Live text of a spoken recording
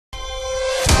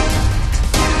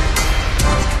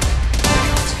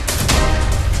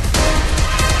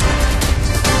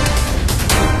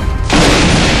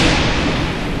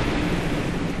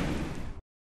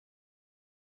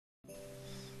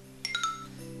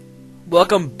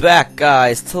Welcome back,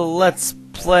 guys, to Let's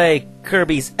Play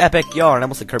Kirby's Epic Yarn. I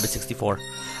almost said Kirby 64.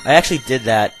 I actually did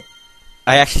that.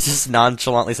 I actually just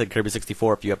nonchalantly said Kirby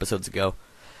 64 a few episodes ago,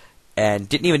 and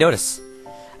didn't even notice.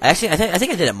 I think I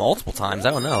did it multiple times.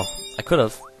 I don't know. I could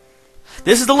have.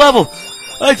 This is the level.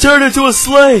 I turned into a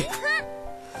sleigh.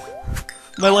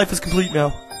 My life is complete now.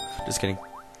 Just kidding.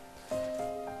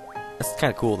 That's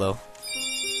kind of cool, though.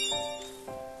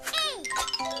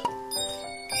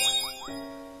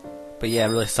 But yeah,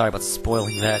 I'm really sorry about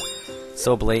spoiling that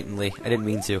so blatantly. I didn't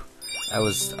mean to. I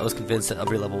was convinced that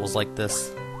every level was like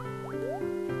this.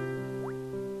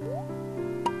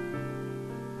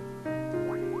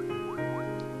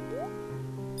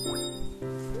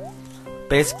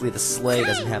 Basically, the sleigh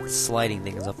doesn't have the sliding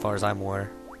thing as far as I'm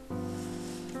aware.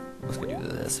 I'm just gonna do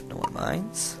this if no one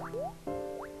minds.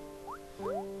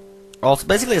 Also,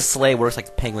 basically, a sleigh works like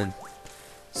the penguin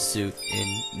suit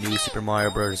in New Super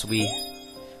Mario Bros. Wii.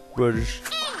 Brothers.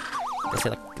 I say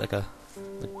like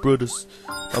brothers.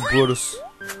 My brothers.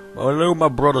 Hello, my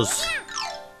brothers.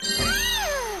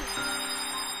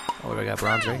 Oh, I got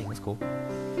bronze rating. That's cool.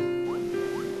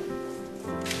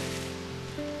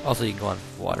 Also, you can go on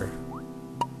water.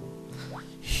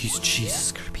 He's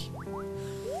Jesus, Kirby.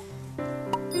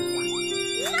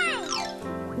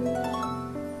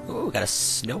 Oh, we got a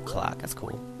snow clock. That's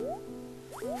cool.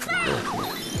 Really cool.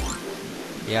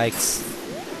 Yikes.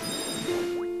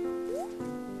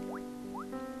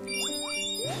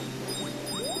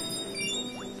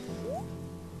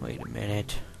 Wait a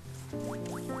minute. There's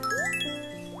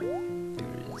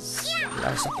a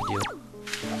lot of stuff to do.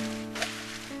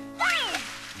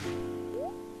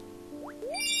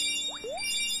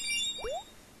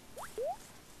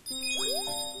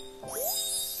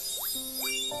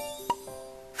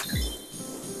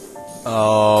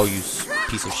 Oh, you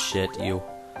piece of shit, you.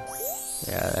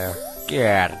 Yeah, there. Get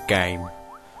out of the game.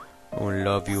 I don't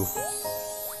love you.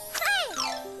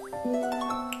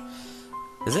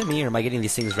 Is it me, or am I getting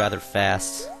these things rather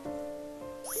fast?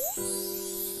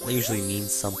 That usually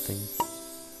means something.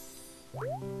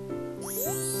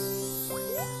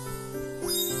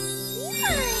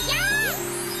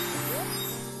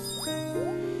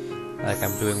 Like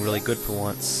I'm doing really good for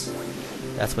once.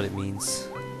 That's what it means.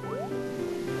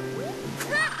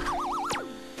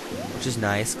 Which is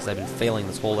nice, because I've been failing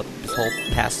this whole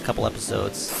past couple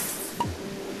episodes.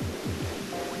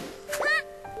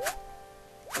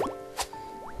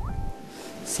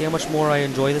 See how much more I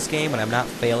enjoy this game, and I'm not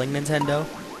failing, Nintendo?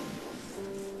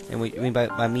 And what you mean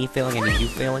by me failing, I mean you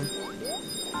failing?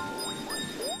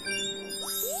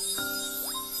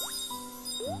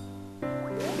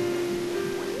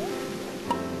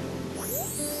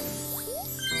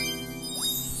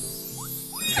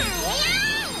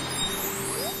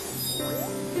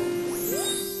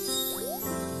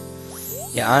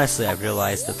 Yeah, honestly, I've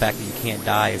realized the fact that you can't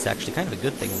die is actually kind of a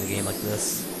good thing in a game like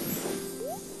this.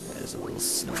 There's a little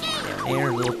snow down there,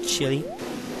 a little Chili.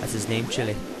 That's his name,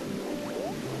 Chili.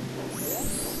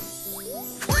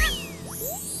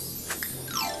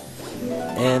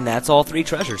 And that's all 3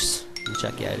 treasures. Let me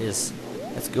check, yeah, it is.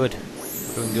 That's good.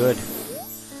 We're doing good.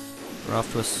 We're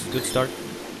off to a good start.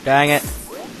 Dang it!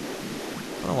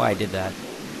 I don't know why I did that.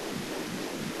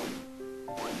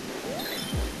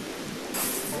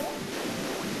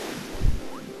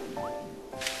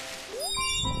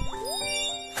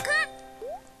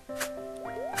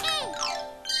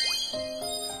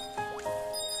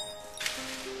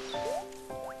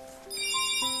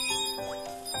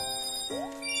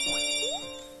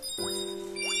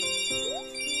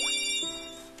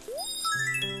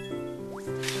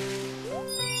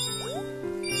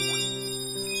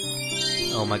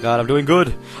 Oh my god, I'm doing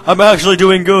good! I'm actually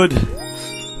doing good!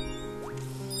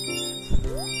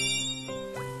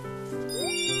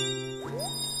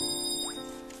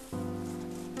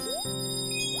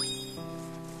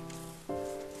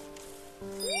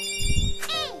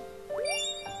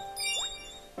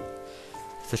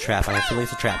 It's a trap. I have a feeling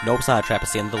it's a trap. Nope, it's not a trap.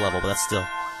 It's the end of the level, but that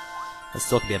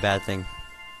still could be a bad thing. It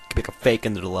could be like a fake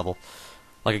end of the level.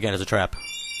 Like, again, it's a trap.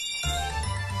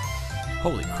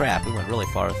 Holy crap, we went really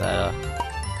far with that,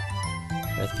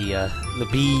 the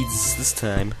beads this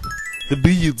time. The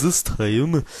beads this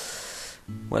time.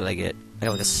 What did I get? I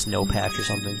got like a snow patch or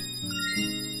something.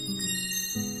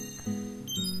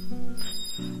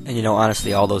 And you know,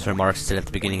 honestly, all those remarks I said at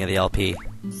the beginning of the LP,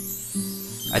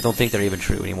 I don't think they're even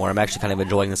true anymore. I'm actually kind of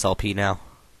enjoying this LP now.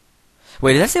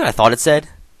 Wait, did I say what I thought it said?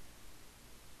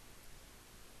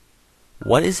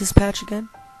 What is this patch again?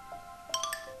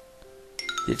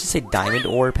 Did it just say diamond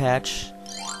ore patch?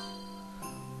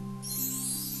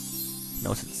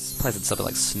 No, it's probably said something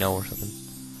like snow or something.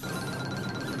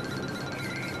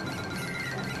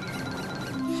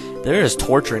 They're just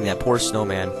torturing that poor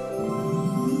snowman.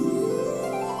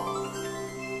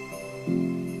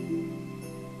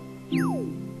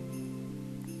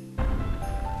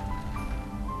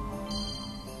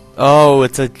 Oh,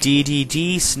 it's a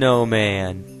DDD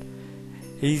snowman.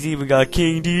 He's even got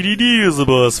King DDD as a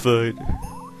boss fight.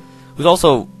 Who's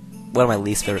also one of my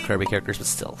least favorite Kirby characters, but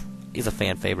still, he's a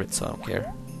fan favorite, so I don't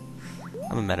care.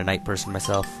 I'm a Meta Knight person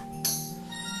myself.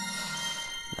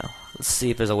 Now, let's see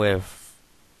if there's a way of...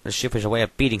 Let's see if there's a way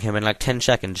of beating him in like 10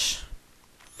 seconds.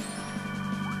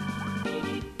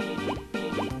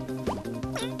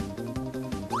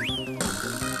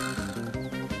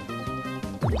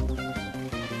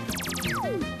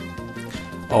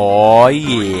 Oh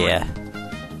yeah.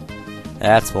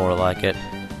 That's more like it.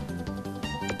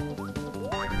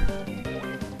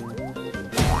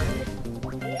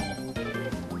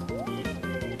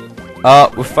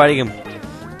 We're fighting him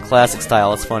classic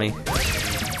style, it's funny.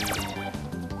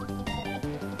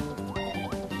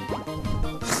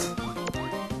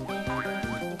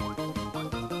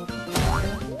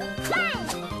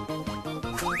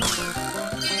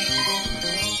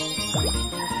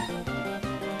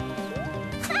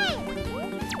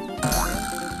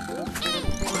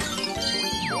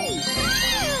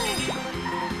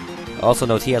 Also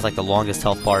note he has like the longest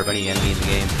health bar of any enemy in the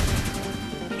game.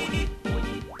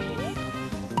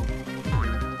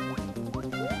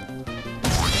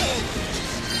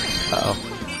 Uh-oh.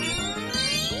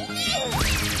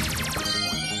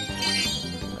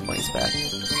 That money's back.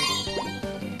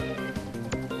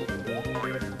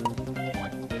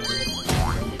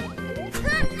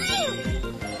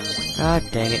 God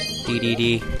dang it,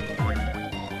 DDD.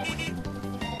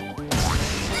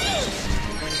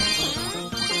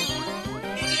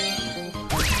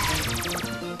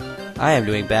 I am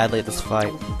doing badly at this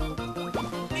fight.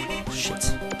 Shit.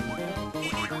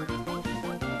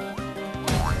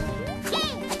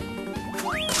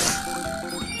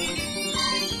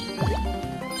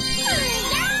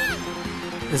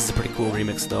 This is a pretty cool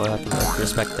remix, though. I have to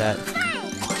respect that.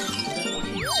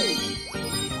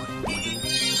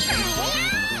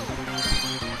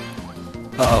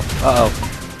 Uh-oh,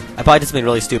 uh-oh. I probably did something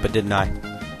really stupid, didn't I?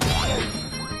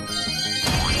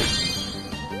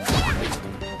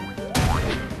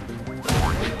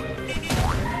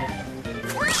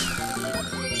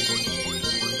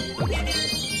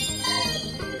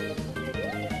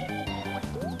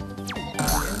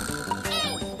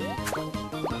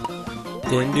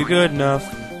 Didn't do good enough.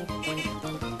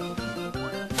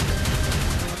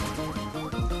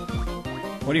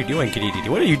 What are you doing, DDD?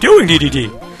 What are you doing, DDD?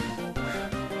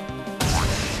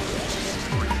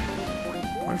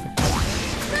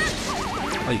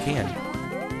 Oh, you can.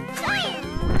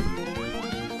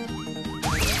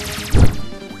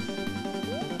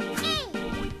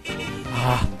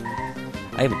 Ah,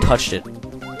 I haven't touched it.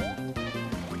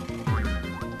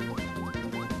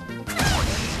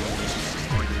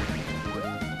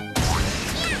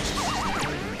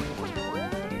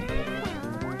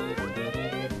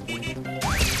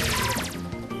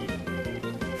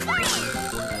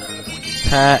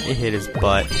 Ha, it hit his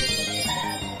butt.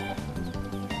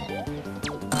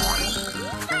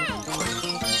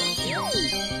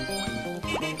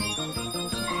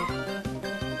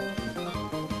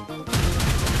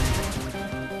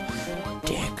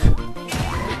 Dick.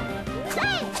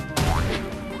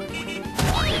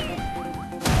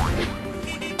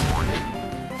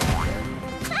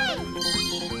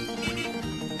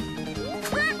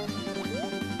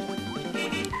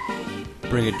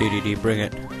 Bring it, DDD, bring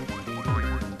it.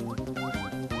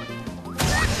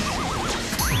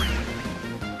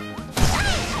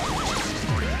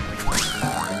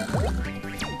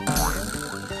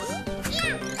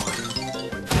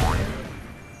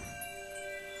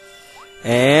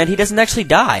 And he doesn't actually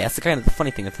die. That's the kind of the funny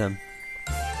thing with him.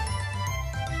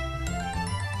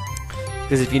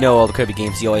 Because if you know all the Kirby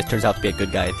games, he always turns out to be a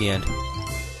good guy at the end.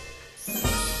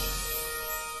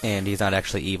 And he's not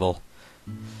actually evil.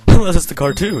 Unless it's the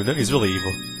cartoon, then he's really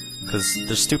evil. Because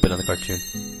they're stupid on the cartoon.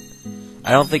 I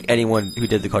don't think anyone who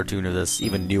did the cartoon of this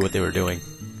even knew what they were doing.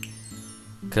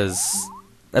 Because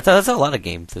that's how a lot of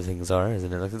game things are,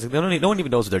 isn't it? Like, no one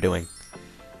even knows what they're doing.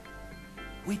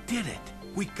 We did it!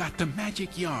 We got the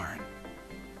magic yarn!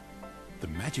 The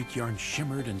magic yarn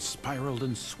shimmered and spiraled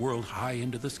and swirled high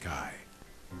into the sky.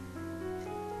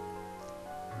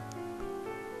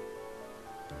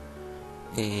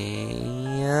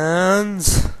 And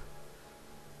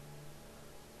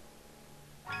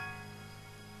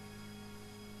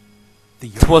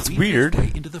what's weird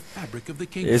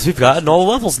is we've gotten all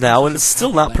the levels now, and it's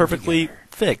still not perfectly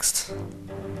fixed.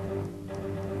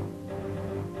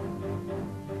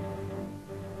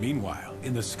 Meanwhile,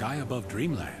 in the sky above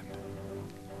Dreamland,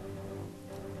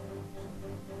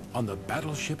 on the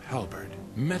battleship Halberd,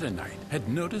 Meta Knight had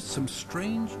noticed some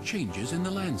strange changes in the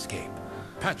landscape.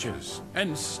 Patches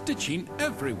and stitching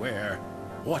everywhere.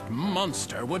 What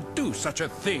monster would do such a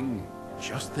thing?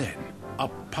 Just then, a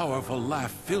powerful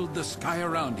laugh filled the sky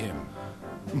around him.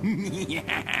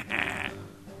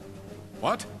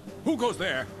 What? Who goes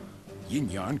there? Yin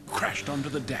Yarn crashed onto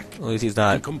the deck. At least he's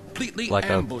not and completely like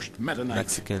ambushed a Meta Knight.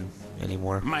 Mexican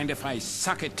anymore. Mind if I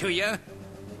suck it to you?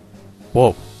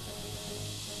 Whoa.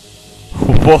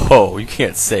 Whoa, you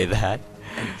can't say that.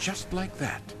 And just like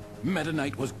that, Meta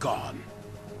Knight was gone.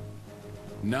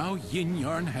 Now Yin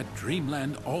Yarn had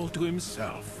Dreamland all to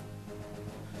himself.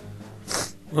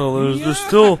 Well, there's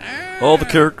still all the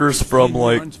characters from,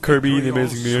 like, Kirby, The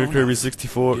Amazing Mirror, Kirby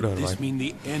 64. Did No, this mean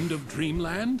the end of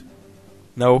Dreamland?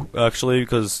 No, actually,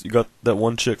 because you got that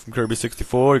one chick from Kirby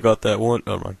 64, you got that one...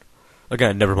 Oh, never mind.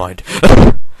 Again, never mind.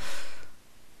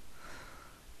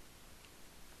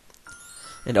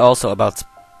 And also about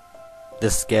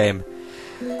this game,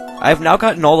 I've now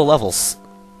gotten all the levels.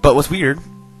 But what's weird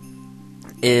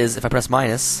is if I press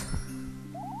minus,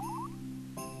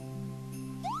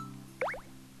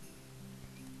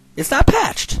 it's not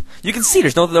patched. You can see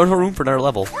there's no room for another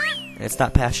level, and it's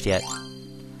not patched yet.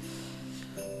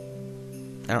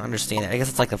 I don't understand it. I guess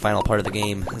it's like the final part of the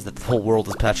game, is that the whole world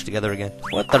is patched together again.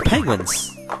 What? They're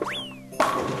penguins!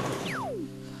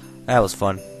 That was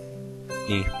fun.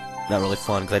 Not really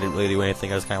fun, because I didn't really do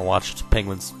anything. I just kind of watched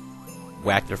penguins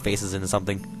whack their faces into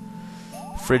something.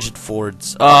 Frigid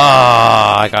Fjords.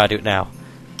 Ah, I gotta do it now.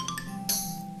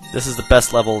 This is the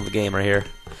best level in the game right here.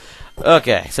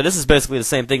 Okay, so this is basically the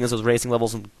same thing as those racing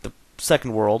levels in the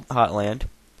second world, Hotland.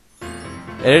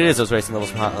 And it is those racing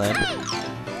levels from Hotland.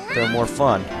 They're more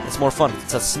fun. It's more fun because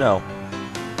it has snow.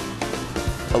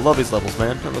 I love these levels,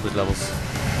 man. I love these levels.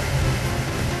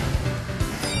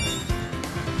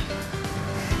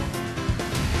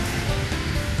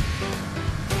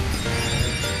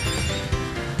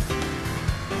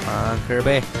 Come on,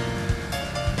 Kirby.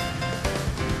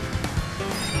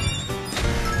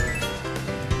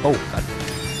 Oh, God.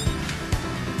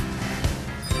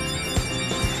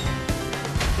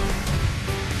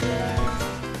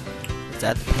 Is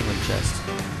that the penguin chest?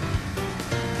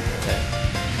 Okay.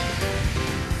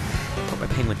 Oh, by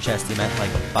penguin chest, he meant like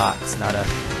a box, not a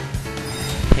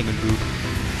penguin boob.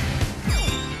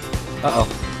 Uh-oh.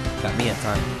 Got me at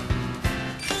time.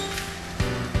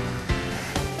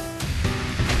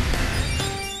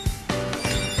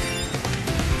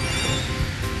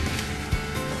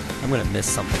 I'm gonna miss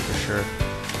something for sure.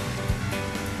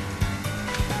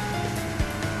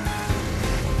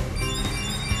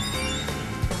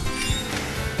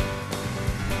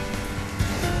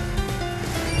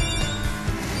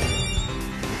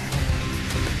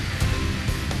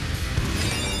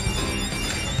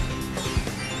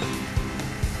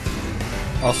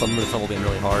 Also, I'm gonna being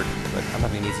really hard, but I'm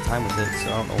having an easy time with it,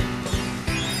 so I don't know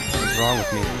what's wrong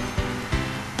with me.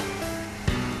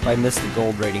 If I miss the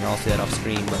gold rating, I'll see that off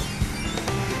screen, but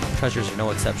treasures are no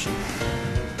exception.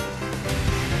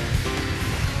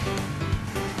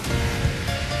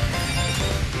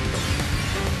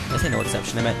 I say no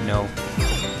exception, I meant no.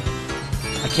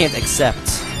 I can't accept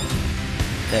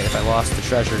that if I lost the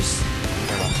treasures...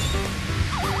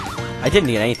 I didn't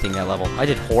get anything that level. I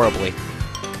did horribly.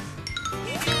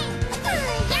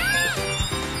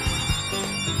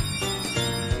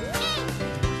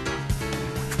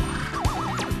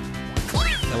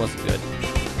 That wasn't good.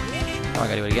 Now I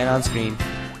gotta do it again on screen.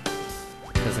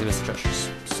 Because I missed the treasures.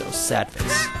 So, sad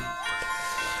face.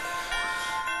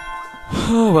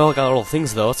 Oh, well, I got little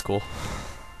things though, that's cool.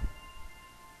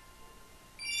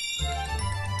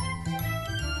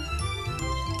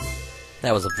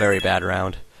 That was a very bad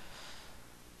round.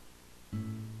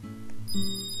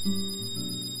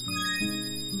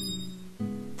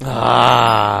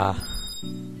 Ah,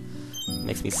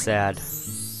 makes me sad.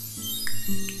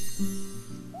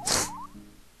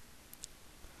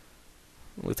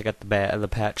 At least I got the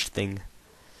patch thing,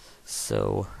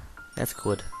 so that's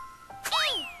good.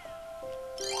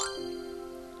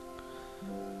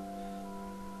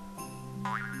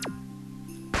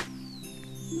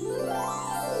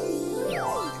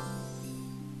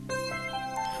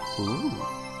 Ooh,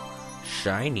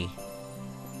 shiny.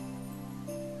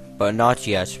 But not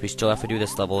yet, we still have to do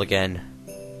this level again.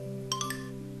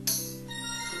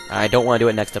 I don't want to do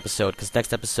it next episode, because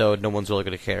next episode no one's really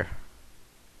going to care.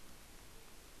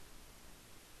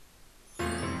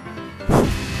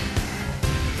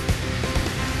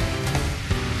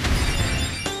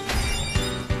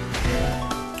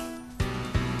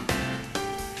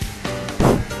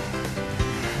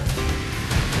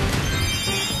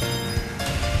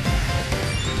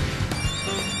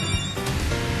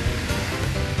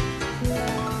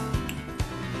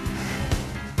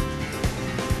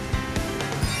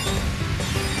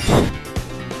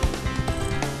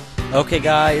 Okay,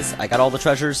 guys, I got all the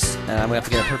treasures, and I'm gonna have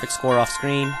to get a perfect score off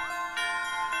screen.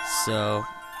 So,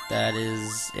 that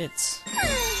is it.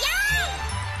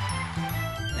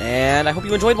 And I hope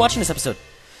you enjoyed watching this episode.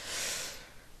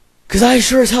 Because I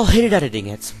sure as hell hated editing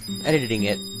it.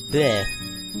 Bleh.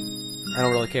 I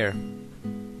don't really care.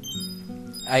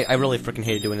 I really freaking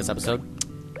hated doing this episode.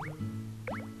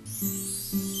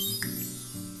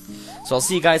 So I'll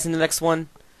see you guys in the next one,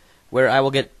 where I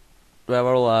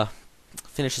will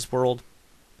finish this world,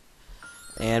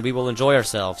 and we will enjoy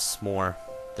ourselves more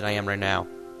than I am right now.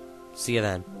 See you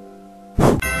then.